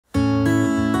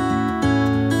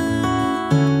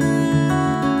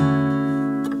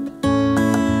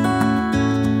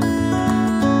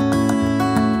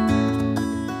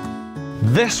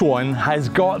This one has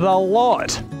got a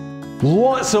lot.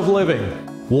 Lots of living,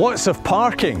 lots of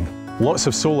parking, lots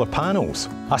of solar panels,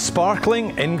 a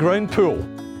sparkling in-ground pool,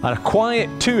 and a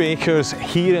quiet 2 acres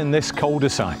here in this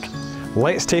cul-de-sac.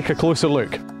 Let's take a closer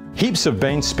look. Heaps of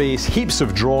bench space, heaps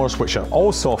of drawers which are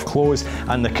all soft close,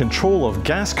 and the control of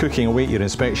gas cooking await your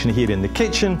inspection here in the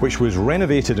kitchen, which was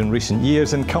renovated in recent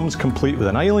years and comes complete with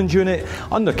an island unit,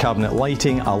 under cabinet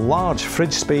lighting, a large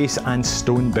fridge space and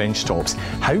stone bench tops.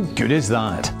 How good is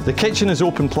that? The kitchen is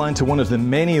open plan to one of the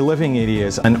many living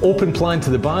areas, and open plan to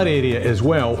the bar area as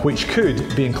well, which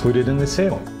could be included in the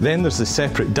sale. Then there's the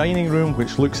separate dining room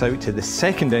which looks out to the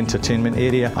second entertainment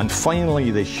area, and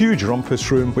finally the huge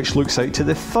rumpus room which looks out to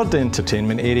the third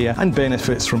entertainment area and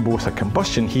benefits from both a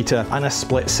combustion heater and a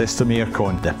split system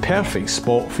aircon, the perfect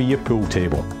spot for your pool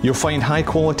table. You'll find high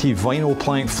quality vinyl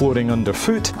plank flooring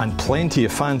underfoot and plenty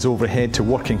of fans overhead to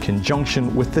work in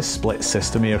conjunction with the split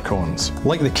system aircons.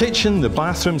 Like the kitchen, the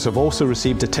bathrooms have also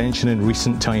received attention in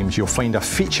recent times. You'll find a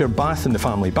feature bath in the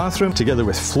family bathroom together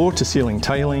with floor to ceiling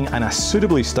tiling and a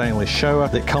suitably stylish shower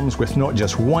that comes with not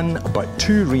just 1 but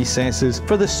 2 recesses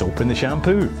for the soap and the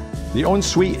shampoo. The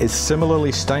ensuite is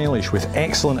similarly stylish with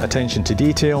excellent attention to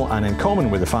detail, and in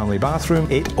common with the family bathroom,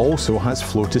 it also has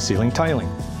floor-to-ceiling tiling.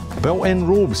 Built-in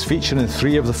robes feature in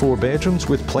 3 of the 4 bedrooms,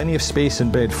 with plenty of space in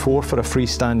bed 4 for a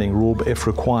freestanding robe if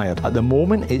required. At the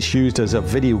moment it's used as a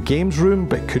video games room,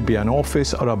 but could be an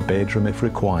office or a bedroom if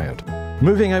required.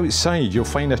 Moving outside, you'll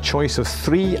find a choice of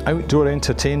 3 outdoor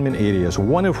entertainment areas,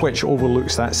 one of which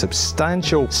overlooks that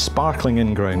substantial, sparkling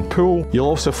in-ground pool. You'll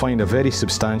also find a very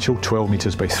substantial 12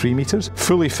 metres by 3 metres,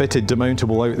 fully fitted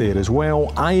demountable out there as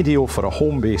well, ideal for a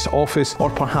home-based office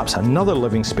or perhaps another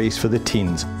living space for the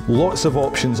teens. Lots of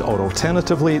options, or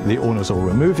alternatively, the owners will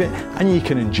remove it and you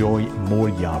can enjoy more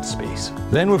yard space.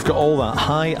 Then we've got all that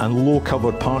high and low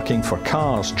covered parking for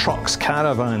cars, trucks,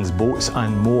 caravans, boats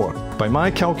and more. By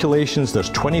my calculations, there's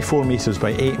 24 metres by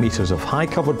 8 metres of high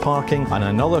covered parking and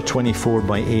another 24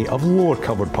 by 8 of lower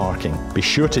covered parking. Be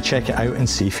sure to check it out and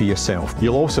see for yourself.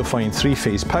 You'll also find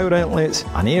 3-phase power outlets,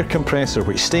 an air compressor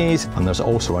which stays, and there's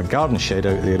also a garden shed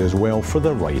out there as well for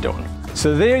the ride on.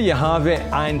 So there you have it,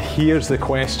 and here's the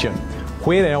question.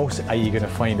 Where else are you going to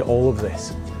find all of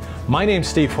this? My name's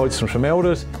Steve Hodgson from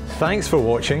Elders. Thanks for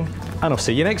watching, and I'll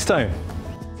see you next time.